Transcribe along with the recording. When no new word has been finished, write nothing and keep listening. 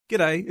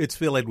G'day, it's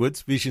Phil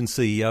Edwards, Vision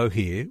CEO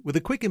here, with a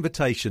quick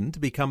invitation to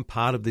become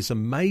part of this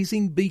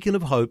amazing beacon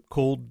of hope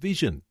called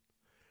Vision.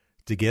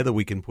 Together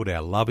we can put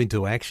our love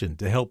into action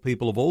to help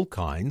people of all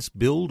kinds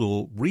build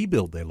or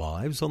rebuild their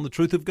lives on the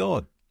truth of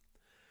God.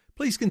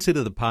 Please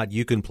consider the part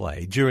you can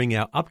play during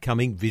our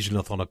upcoming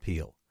Visionathon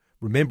appeal,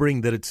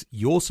 remembering that it's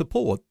your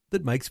support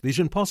that makes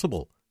Vision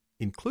possible,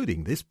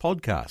 including this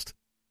podcast.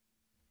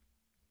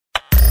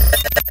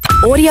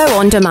 Audio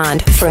on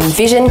demand from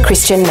Vision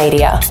Christian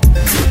Media.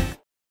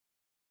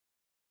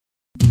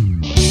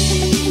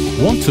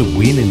 Want to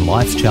win in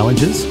life's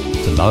challenges?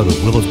 To know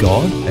the will of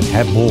God and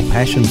have more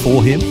passion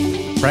for Him?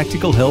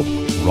 Practical help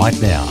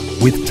right now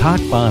with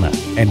Tak Bhana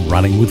and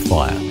Running with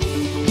Fire.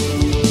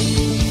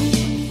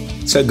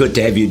 So good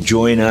to have you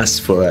join us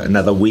for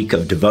another week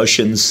of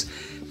devotions.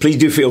 Please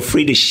do feel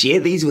free to share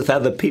these with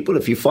other people.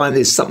 If you find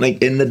there's something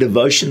in the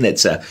devotion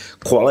that's a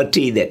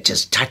quality that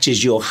just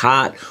touches your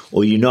heart,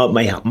 or you know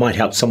it might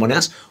help someone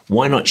else,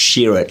 why not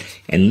share it?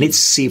 And let's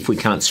see if we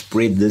can't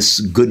spread this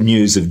good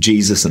news of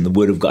Jesus and the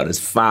Word of God as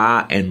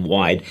far and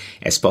wide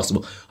as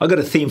possible. I've got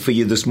a theme for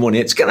you this morning.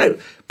 It's going to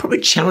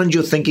probably challenge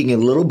your thinking a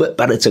little bit,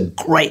 but it's a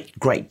great,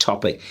 great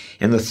topic.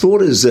 And the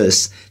thought is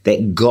this,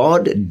 that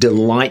God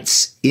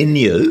delights in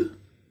you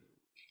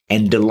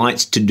and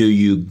delights to do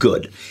you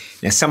good.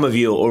 Now, some of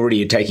you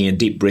already are taking a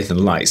deep breath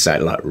and say,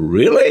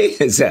 really?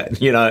 Is that,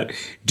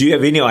 do you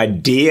have any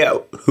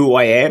idea who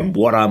I am,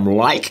 what I'm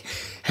like,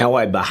 how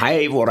I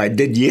behave, what I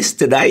did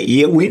yesterday?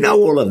 Yeah, we know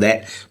all of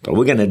that, but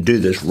we're going to do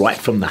this right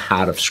from the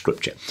heart of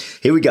Scripture.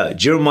 Here we go.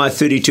 Jeremiah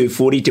 32,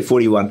 40 to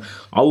 41.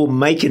 I will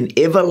make an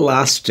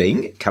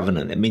everlasting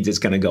covenant. That means it's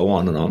going to go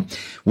on and on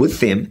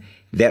with them,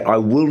 that I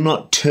will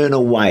not turn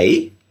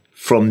away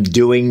from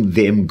doing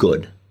them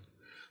good.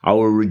 I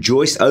will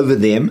rejoice over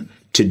them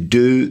to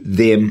do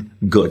them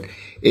good.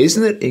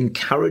 Isn't it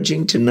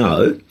encouraging to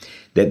know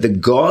that the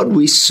God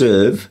we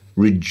serve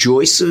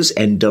rejoices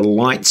and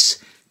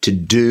delights to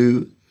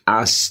do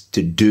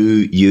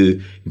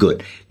you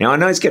good? Now, I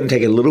know it's going to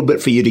take a little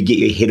bit for you to get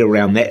your head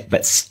around that,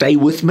 but stay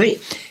with me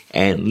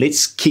and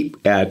let's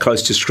keep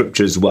close to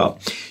Scripture as well.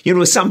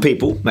 With some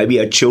people, maybe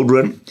our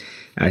children,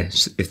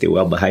 if they're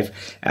well behaved,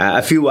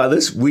 a few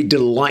others, we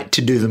delight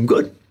to do them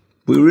good.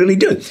 We really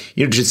do.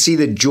 To see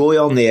the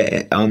joy in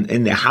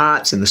their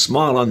hearts and the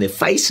smile on their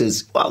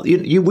faces. Well,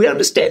 we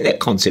understand that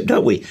concept,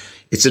 don't we?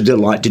 It's a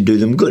delight to do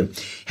them good.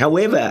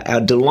 However,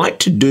 our delight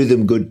to do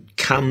them good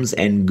comes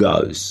and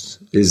goes.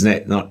 Isn't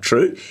that not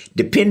true?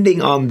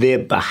 Depending on their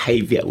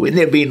behavior. When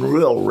they're being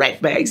real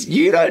ratbags,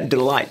 you don't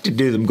delight to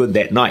do them good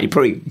that night. You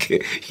probably,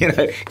 give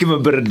them a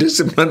bit of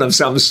discipline of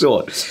some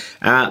sort.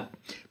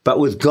 But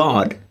with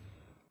God,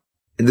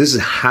 and this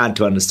is hard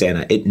to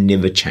understand, it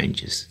never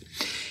changes.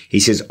 He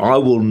says, I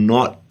will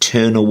not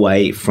turn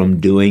away from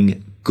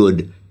doing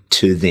good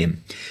to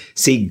them.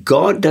 See,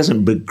 God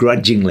doesn't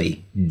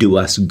begrudgingly do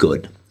us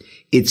good.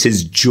 It's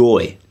His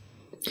joy.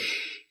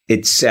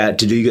 It's to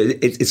do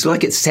good. It's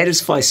like it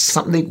satisfies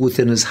something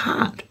within His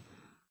heart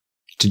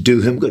to do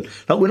Him good.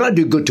 Like when I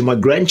do good to my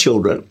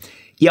grandchildren,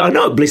 I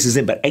know it blesses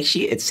them, but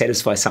actually it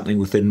satisfies something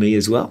within me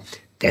as well.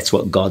 That's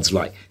what God's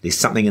like. There's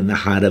something in the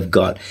heart of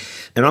God.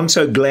 And I'm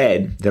so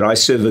glad that I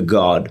serve a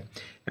God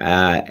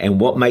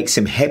and what makes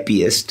Him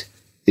happiest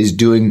is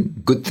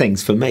doing good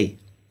things for me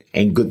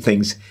and good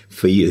things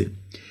for you.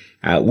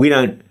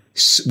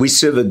 We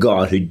serve a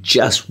God who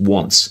just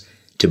wants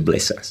to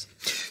bless us.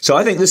 So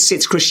I think this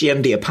sets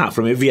Christianity apart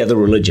from every other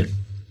religion.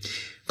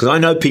 Because I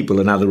know people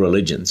in other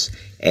religions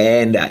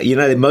and,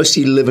 they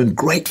mostly live in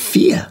great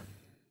fear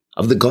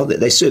of the God that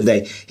they serve.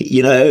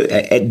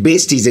 At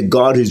best, He's a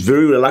God who's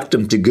very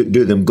reluctant to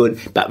do them good,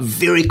 but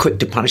very quick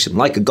to punish them,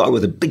 like a God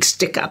with a big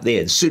stick up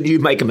there. As soon as you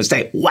make a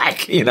mistake,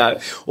 whack,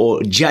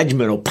 or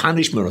judgment or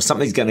punishment or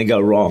something's going to go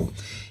wrong.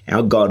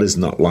 Our God is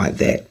not like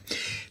that.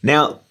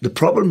 Now, the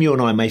problem you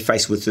and I may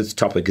face with this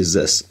topic is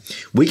this.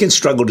 We can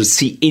struggle to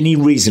see any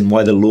reason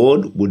why the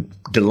Lord would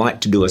delight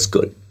to do us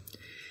good.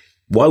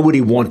 Why would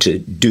He want to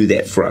do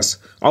that for us?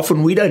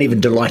 Often we don't even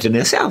delight in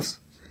ourselves.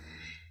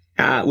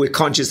 We're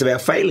conscious of our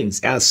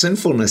failings, our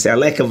sinfulness, our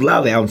lack of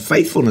love, our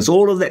unfaithfulness,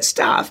 all of that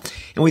stuff.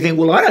 And we think,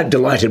 well, I don't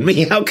delight in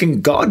me. How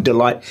can God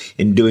delight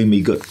in doing me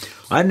good?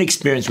 I had an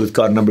experience with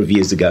God a number of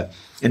years ago,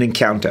 an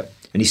encounter.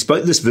 And He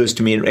spoke this verse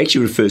to me, and it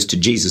actually refers to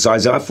Jesus.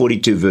 Isaiah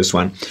 42, verse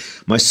 1.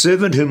 My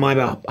servant whom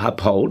I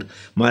uphold,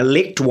 my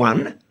elect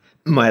one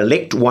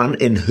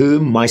in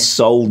whom my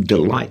soul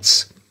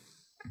delights.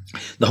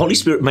 The Holy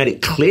Spirit made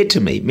it clear to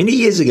me many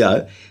years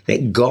ago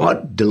that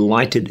God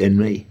delighted in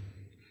me.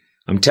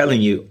 I'm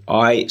telling you,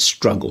 I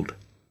struggled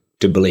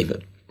to believe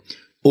it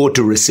or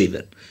to receive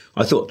it.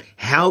 I thought,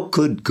 how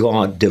could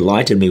God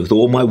delight in me with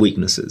all my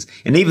weaknesses?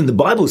 And even the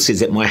Bible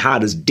says that my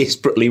heart is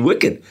desperately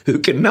wicked. Who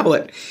can know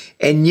it?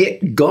 And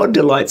yet God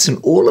delights in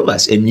all of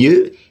us, in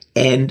you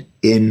and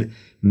in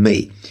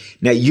me.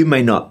 Now, you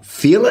may not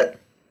feel it,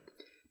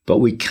 but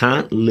we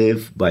can't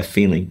live by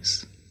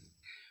feelings.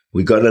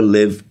 We got to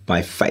live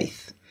by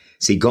faith.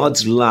 See,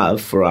 God's love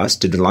for us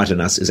to delight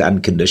in us is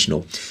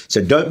unconditional.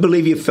 So don't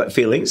believe your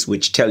feelings,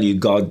 which tell you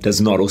God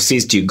does not, or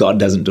says to you God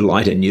doesn't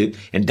delight in you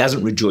and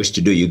doesn't rejoice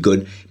to do you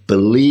good.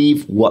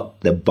 Believe what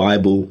the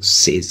Bible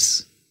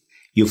says.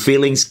 Your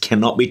feelings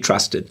cannot be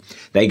trusted.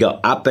 They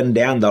go up and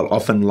down. They'll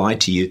often lie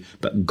to you,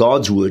 but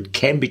God's word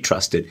can be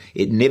trusted.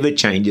 It never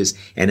changes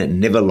and it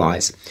never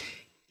lies.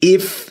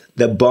 If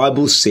the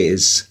Bible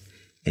says,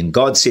 and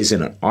God says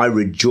in it, I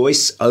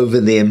rejoice over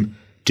them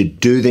to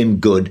do them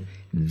good,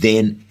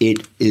 then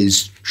it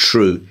is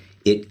true.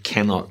 It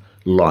cannot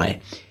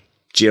lie.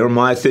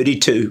 Jeremiah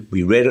 32,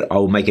 we read it, I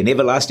will make an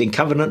everlasting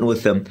covenant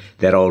with them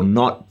that I will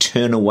not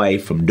turn away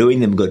from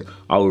doing them good.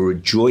 I will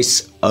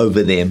rejoice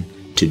over them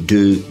to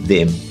do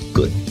them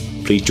good.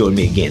 Please join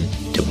me again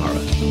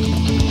tomorrow.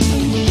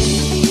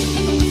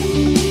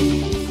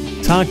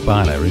 Tak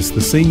Bhana is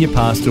the Senior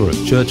Pastor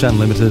of Church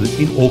Unlimited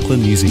in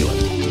Auckland, New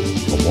Zealand.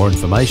 For more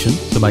information,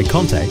 to make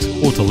contact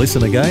or to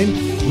listen again,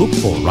 look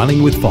for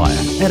Running with Fire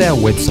at our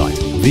website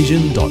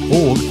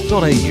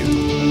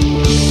vision.org.au.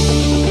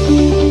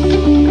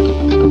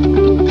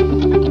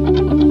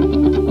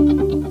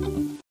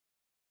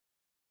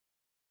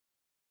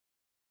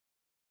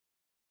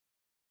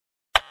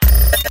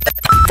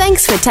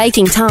 Thanks for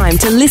taking time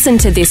to listen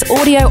to this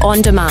audio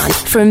on demand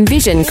from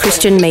Vision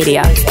Christian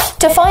Media.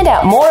 To find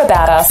out more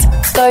about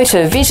us, go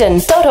to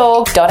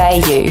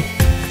vision.org.au.